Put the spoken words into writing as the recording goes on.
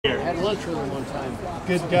I had lunch with him one time.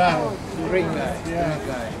 Good guy. Great guy. Yeah.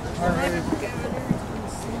 Great guy.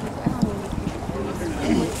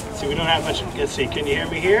 See, we don't have much. Let's see. Can you hear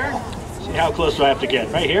me here? See, how close do I have to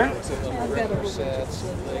get? Right here?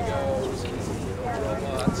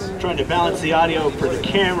 Trying to balance the audio for the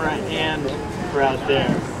camera and for out there.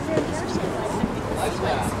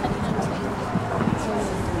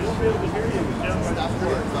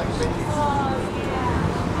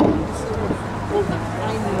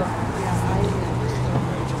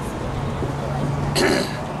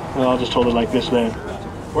 Well, I'll just hold it like this then.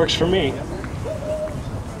 Works for me.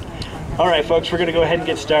 All right, folks, we're going to go ahead and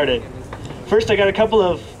get started. First, I got a couple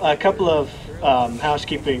of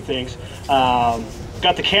housekeeping things.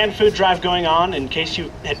 Got the canned food drive going on in case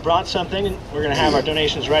you had brought something. We're going to have our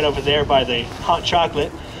donations right over there by the hot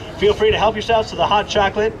chocolate. Feel free to help yourselves to the hot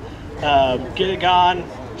chocolate. Get it gone.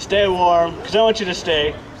 Stay warm, because I want you to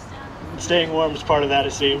stay. Staying warm is part of that,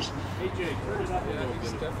 it seems.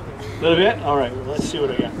 A little bit? All right, well, let's see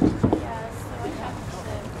what I got.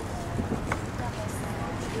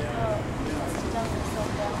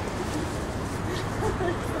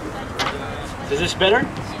 Is this better?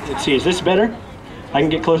 Let's see, is this better? I can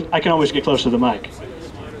get close. I can always get close to the mic.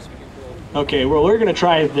 Okay, well, we're going to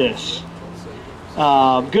try this.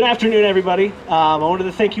 Good afternoon, everybody. I wanted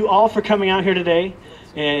to thank you all for coming out here today.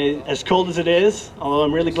 And as cold as it is, although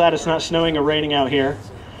I'm really glad it's not snowing or raining out here.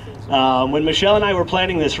 When Michelle and I were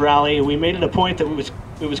planning this rally, we made it a point that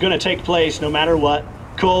it was going to take place no matter what.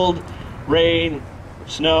 Cold, rain,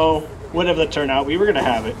 snow, whatever the turnout, we were going to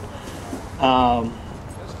have it.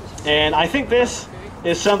 And I think this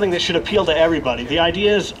is something that should appeal to everybody. The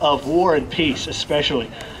ideas of war and peace,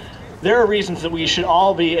 especially. There are reasons that we should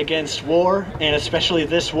all be against war, and especially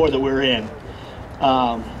this war that we're in.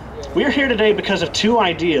 We are here today because of two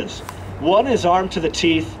ideas. One is armed to the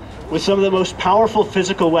teeth with some of the most powerful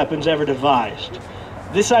physical weapons ever devised.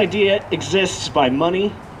 This idea exists by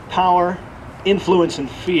money, power, influence, and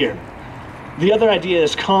fear. The other idea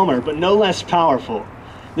is calmer, but no less powerful.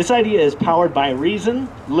 This idea is powered by reason,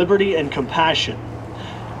 liberty, and compassion.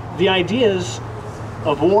 The ideas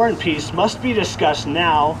of war and peace must be discussed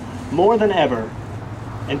now more than ever,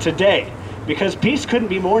 and today, because peace couldn't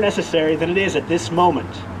be more necessary than it is at this moment.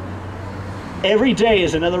 Every day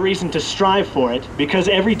is another reason to strive for it, because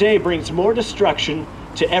every day brings more destruction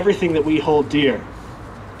to everything that we hold dear.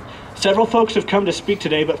 Several folks have come to speak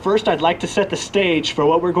today, but first I'd like to set the stage for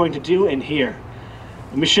what we're going to do in here.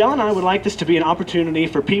 Michelle and I would like this to be an opportunity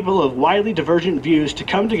for people of widely divergent views to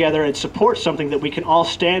come together and support something that we can all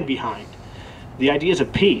stand behind. The ideas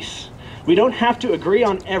of peace. We don't have to agree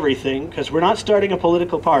on everything, because we're not starting a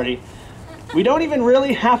political party. We don't even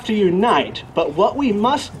really have to unite, but what we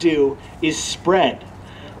must do is spread.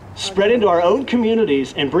 Spread into our own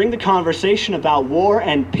communities and bring the conversation about war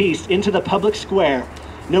and peace into the public square,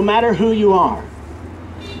 no matter who you are.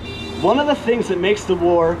 One of the things that makes the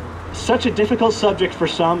war such a difficult subject for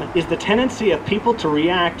some is the tendency of people to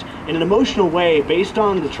react in an emotional way based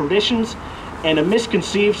on the traditions and a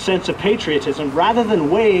misconceived sense of patriotism rather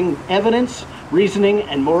than weighing evidence, reasoning,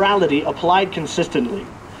 and morality applied consistently.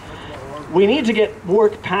 We need to get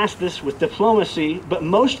work past this with diplomacy, but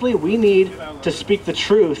mostly we need to speak the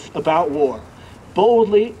truth about war,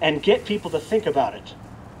 boldly, and get people to think about it.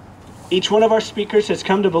 Each one of our speakers has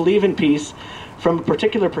come to believe in peace from a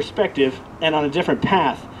particular perspective and on a different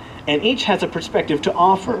path, and each has a perspective to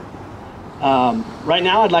offer. Right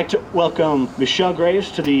now, I'd like to welcome Michelle Graves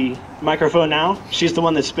to the microphone now. She's the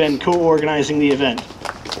one that's been co-organizing the event. You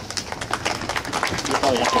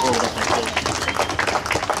probably have to hold it up like this.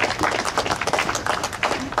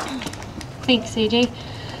 Thanks, AJ.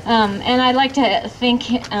 And I'd like to thank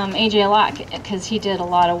AJ a lot, because he did a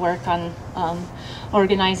lot of work on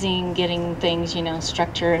organizing, getting things,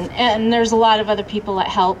 structure, and there's a lot of other people that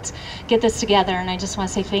helped get this together, and I just want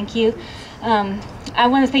to say thank you. I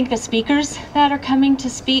want to thank the speakers that are coming to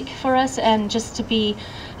speak for us, and just to be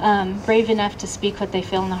brave enough to speak what they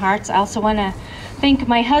feel in the hearts. I also want to thank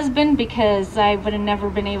my husband, because I would have never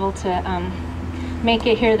been able to make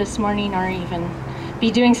it here this morning, or even be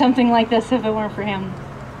doing something like this if it weren't for him.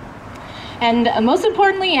 And most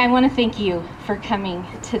importantly, I want to thank you for coming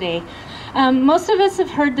today. Most of us have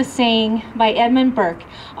heard the saying by Edmund Burke,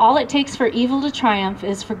 all it takes for evil to triumph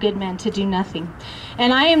is for good men to do nothing.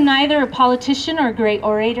 And I am neither a politician or a great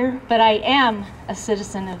orator, but I am a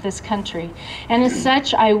citizen of this country. And as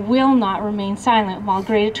such, I will not remain silent while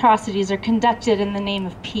great atrocities are conducted in the name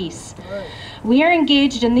of peace. We are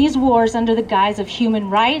engaged in these wars under the guise of human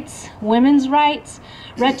rights, women's rights,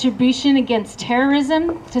 retribution against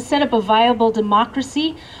terrorism, to set up a viable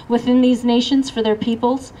democracy within these nations for their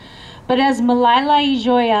peoples. But as Malala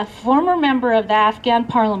Yousafzai, former member of the Afghan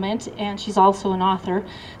parliament, and she's also an author,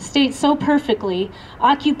 states so perfectly,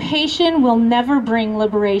 occupation will never bring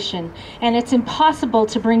liberation, and it's impossible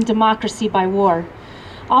to bring democracy by war.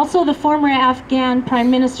 Also, the former Afghan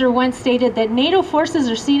prime minister once stated that NATO forces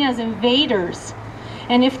are seen as invaders,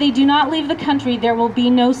 and if they do not leave the country, there will be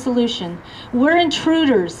no solution. We're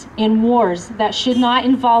intruders in wars that should not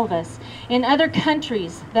involve us, in other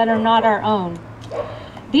countries that are not our own.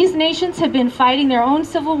 These nations have been fighting their own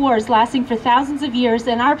civil wars lasting for thousands of years,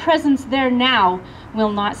 and our presence there now will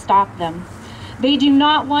not stop them. They do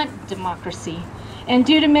not want democracy. And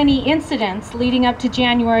due to many incidents leading up to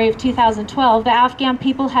January of 2012, the Afghan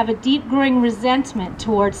people have a deep growing resentment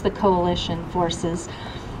towards the coalition forces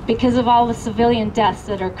because of all the civilian deaths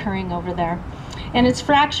that are occurring over there. And it's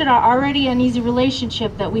fractured our already uneasy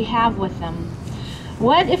relationship that we have with them.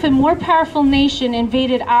 What if a more powerful nation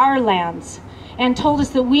invaded our lands and told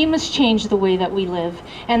us that we must change the way that we live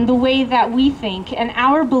and the way that we think and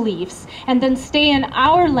our beliefs, and then stay in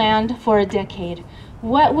our land for a decade?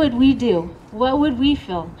 What would we do? What would we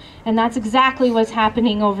feel? And that's exactly what's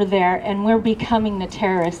happening over there, and we're becoming the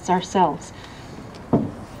terrorists ourselves.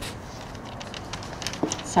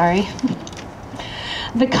 Sorry.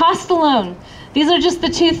 The cost alone. These are just the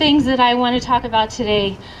two things that I want to talk about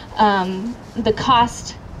today. The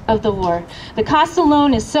cost of the war. The cost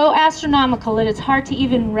alone is so astronomical that it's hard to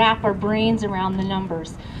even wrap our brains around the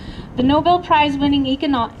numbers. The Nobel Prize winning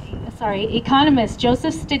economist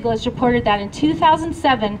Joseph Stiglitz reported that in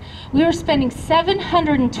 2007 we were spending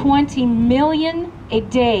 $720 million a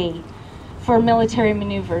day for military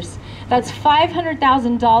maneuvers. That's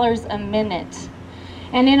 $500,000 a minute.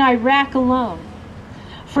 And in Iraq alone,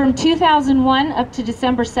 from 2001 up to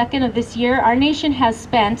December 2nd of this year, our nation has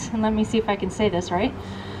spent, and let me see if I can say this right,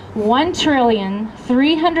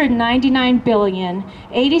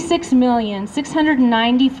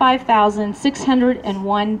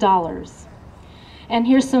 $1,399,086,695,601. And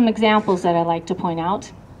here's some examples that I like to point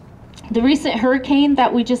out. The recent hurricane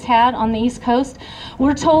that we just had on the East Coast,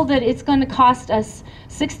 we're told that it's going to cost us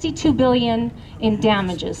 $62 billion in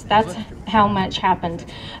damages. That's how much happened.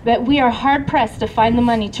 But we are hard pressed to find the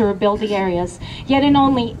money to rebuild the areas. Yet in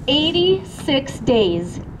only 86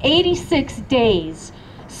 days,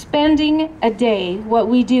 spending a day what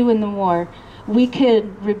we do in the war, we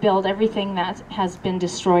could rebuild everything that has been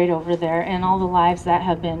destroyed over there and all the lives that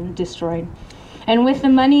have been destroyed. And with the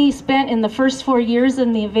money spent in the first 4 years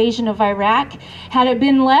in the invasion of Iraq, had it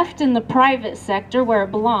been left in the private sector where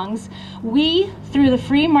it belongs, we, through the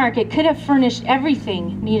free market, could have furnished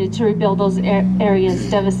everything needed to rebuild those areas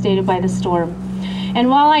devastated by the storm. And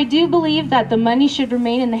while I do believe that the money should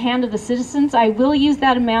remain in the hand of the citizens, I will use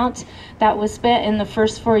that amount that was spent in the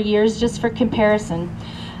first 4 years just for comparison.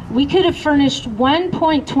 We could have furnished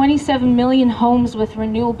 1.27 million homes with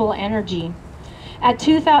renewable energy. At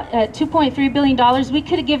 $2.3 billion, we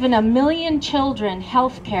could have given 1 million children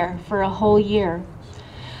health care for a whole year.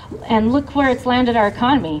 And look where it's landed our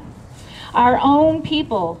economy. Our own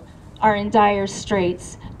people are in dire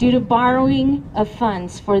straits due to borrowing of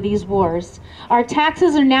funds for these wars. Our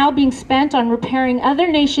taxes are now being spent on repairing other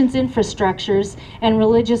nations' infrastructures and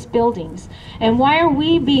religious buildings. And why are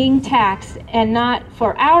we being taxed, and not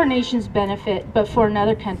for our nation's benefit, but for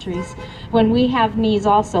another countries, when we have needs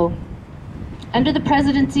also? Under the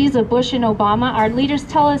presidencies of Bush and Obama, our leaders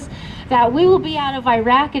tell us that we will be out of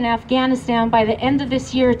Iraq and Afghanistan by the end of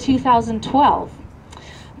this year, 2012.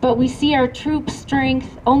 But we see our troop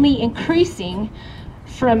strength only increasing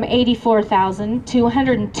from 84,000 to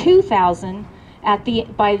 102,000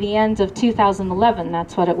 by the end of 2011.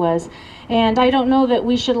 That's what it was. And I don't know that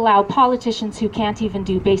we should allow politicians who can't even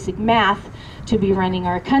do basic math to be running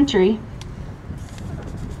our country.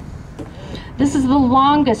 This is the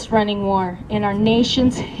longest running war in our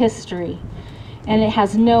nation's history, and it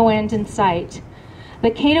has no end in sight.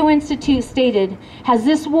 The Cato Institute stated, "Has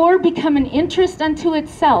this war become an interest unto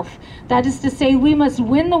itself? That is to say, we must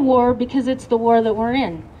win the war because it's the war that we're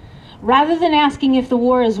in. Rather than asking if the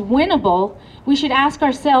war is winnable, we should ask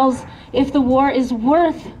ourselves if the war is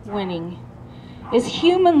worth winning. Is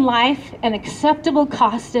human life an acceptable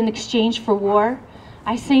cost in exchange for war?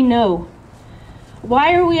 I say no.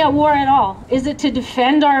 Why are we at war at all? Is it to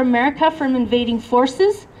defend our America from invading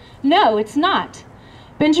forces? No, it's not.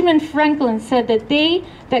 Benjamin Franklin said that they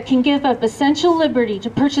that can give up essential liberty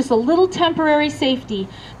to purchase a little temporary safety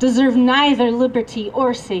deserve neither liberty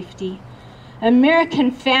or safety.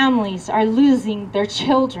 American families are losing their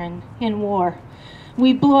children in war.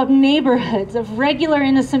 We blow up neighborhoods of regular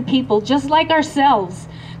innocent people just like ourselves,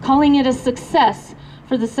 calling it a success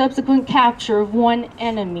for the subsequent capture of one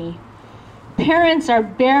enemy. Parents are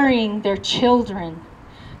burying their children.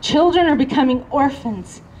 Children are becoming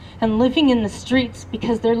orphans and living in the streets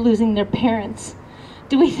because they're losing their parents.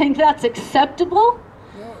 Do we think that's acceptable?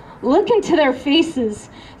 Look into their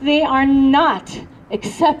faces. They are not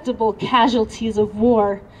acceptable casualties of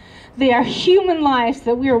war. They are human lives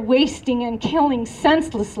that we are wasting and killing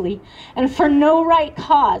senselessly and for no right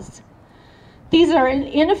cause. These are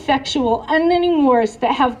ineffectual, unending wars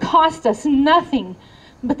that have cost us nothing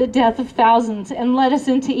but the death of thousands and led us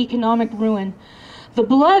into economic ruin. The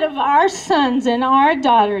blood of our sons and our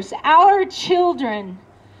daughters, our children,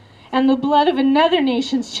 and the blood of another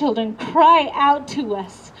nation's children cry out to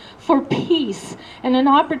us for peace and an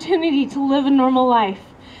opportunity to live a normal life,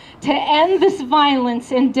 to end this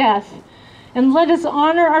violence and death, and let us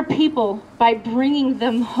honor our people by bringing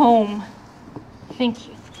them home. Thank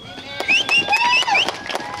you.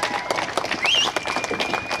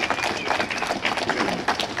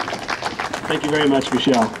 Thank you very much,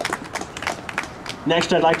 Michelle.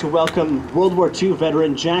 Next, I'd like to welcome World War II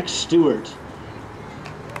veteran Jack Stewart.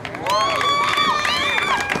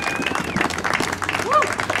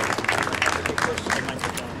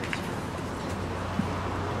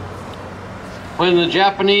 When the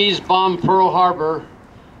Japanese bombed Pearl Harbor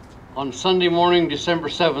on Sunday morning, December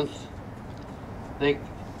 7th, they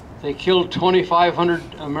killed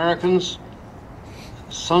 2,500 Americans,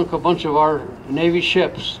 sunk a bunch of our Navy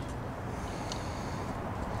ships.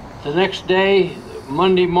 The next day,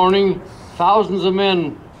 Monday morning, thousands of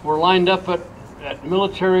men were lined up at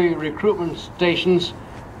military recruitment stations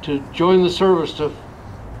to join the service to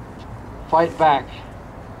fight back.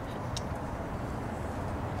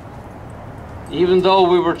 Even though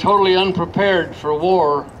we were totally unprepared for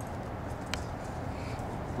war,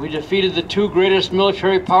 we defeated the two greatest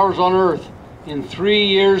military powers on earth in 3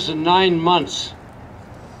 years and 9 months.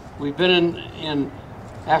 We've been in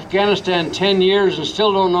Afghanistan 10 years and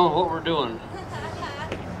still don't know what we're doing.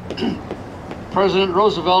 President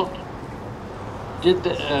Roosevelt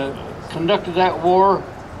conducted that war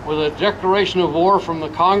with a declaration of war from the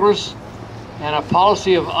Congress and a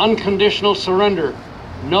policy of unconditional surrender.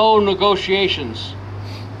 No negotiations.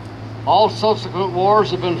 All subsequent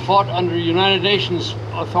wars have been fought under United Nations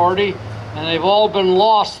authority, and they've all been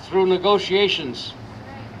lost through negotiations.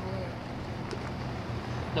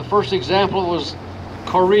 The first example was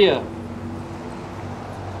Korea.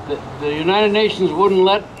 The United Nations wouldn't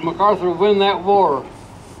let MacArthur win that war.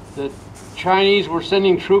 The Chinese were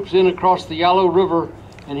sending troops in across the Yalu River,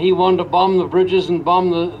 and he wanted to bomb the bridges and bomb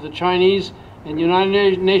the Chinese. And the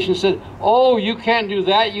United Nations said, "Oh, you can't do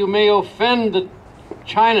that. You may offend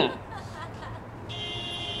China."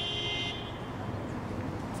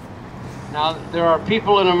 Now, there are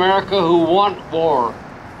people in America who want war.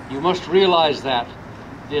 You must realize that.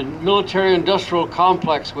 The military-industrial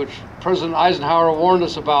complex, which President Eisenhower warned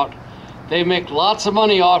us about, they make lots of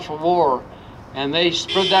money off of war, and they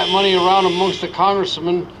spread that money around amongst the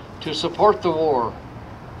congressmen to support the war.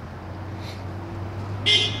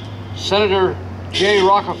 Senator J.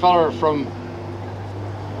 Rockefeller from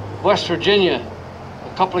West Virginia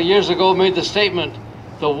a couple of years ago made the statement,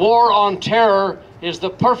 "The war on terror is the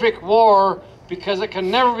perfect war because it can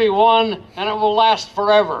never be won and it will last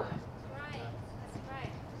forever."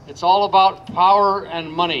 It's all about power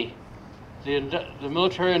and money. The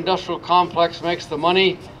military-industrial complex makes the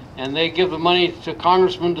money, and they give the money to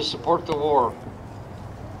congressmen to support the war.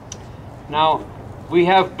 Now, we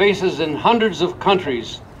have bases in hundreds of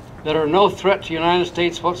countries that are no threat to the United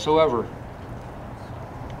States whatsoever.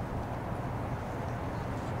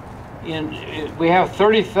 We have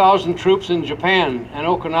 30,000 troops in Japan and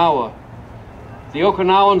Okinawa. The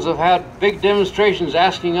Okinawans have had big demonstrations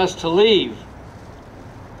asking us to leave.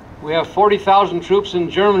 We have 40,000 troops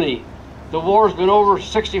in Germany. The war's been over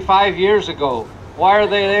 65 years ago. Why are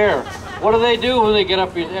they there? What do they do when they get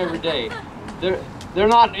up every day? They're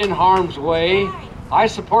not in harm's way. I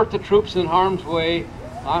support the troops in harm's way.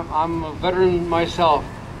 I'm a veteran myself,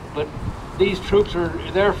 but these troops are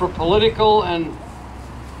there for political and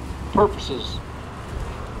purposes.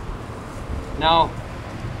 Now,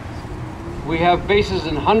 we have bases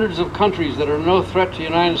in hundreds of countries that are no threat to the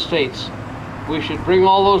United States. We should bring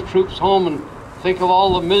all those troops home and think of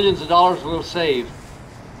all the millions of dollars we'll save.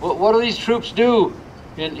 What do these troops do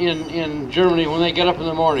in Germany when they get up in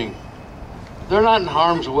the morning? They're not in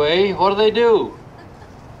harm's way. What do?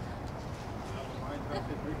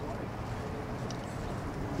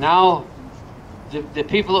 Now, the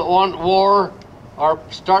people that want war are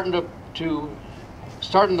starting the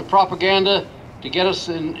propaganda to get us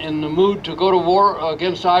in the mood to go to war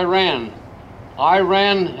against Iran.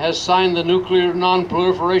 Iran has signed the Nuclear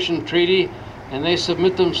Non-Proliferation Treaty, and they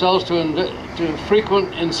submit themselves to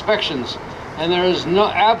frequent inspections. And there is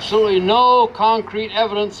absolutely no concrete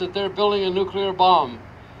evidence that they're building a nuclear bomb.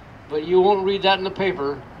 But you won't read that in the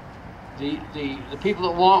paper. The people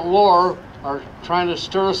that want war are trying to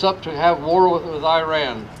stir us up to have war with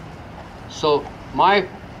Iran. So my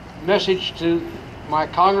message to my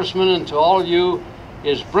congressman and to all of you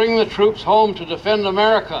is bring the troops home to defend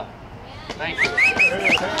America. Thank you.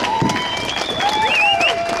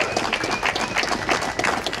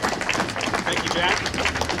 Thank you, Jack.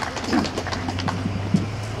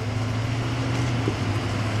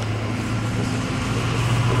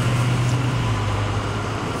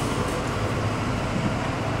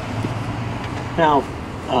 Now,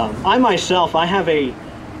 I myself, I have a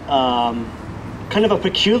kind of a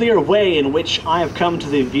peculiar way in which I have come to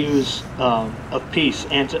the views of peace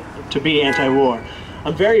and to be anti-war.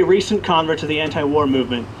 I'm a very recent convert to the anti-war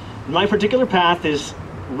movement. My particular path is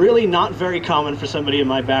really not very common for somebody in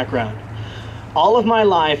my background. All of my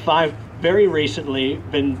life, I've very recently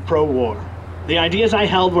been pro-war. The ideas I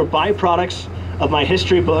held were byproducts of my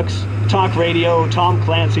history books, talk radio, Tom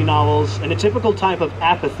Clancy novels, and a typical type of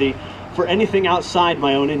apathy for anything outside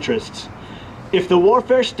my own interests. If the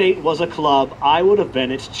warfare state was a club, I would have been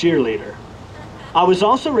its cheerleader. I was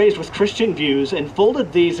also raised with Christian views and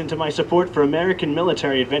folded these into my support for American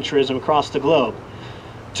military adventurism across the globe.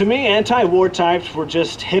 To me, anti-war types were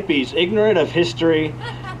just hippies, ignorant of history,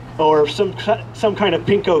 or some kind of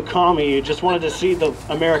pinko commie who just wanted to see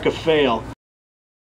America fail.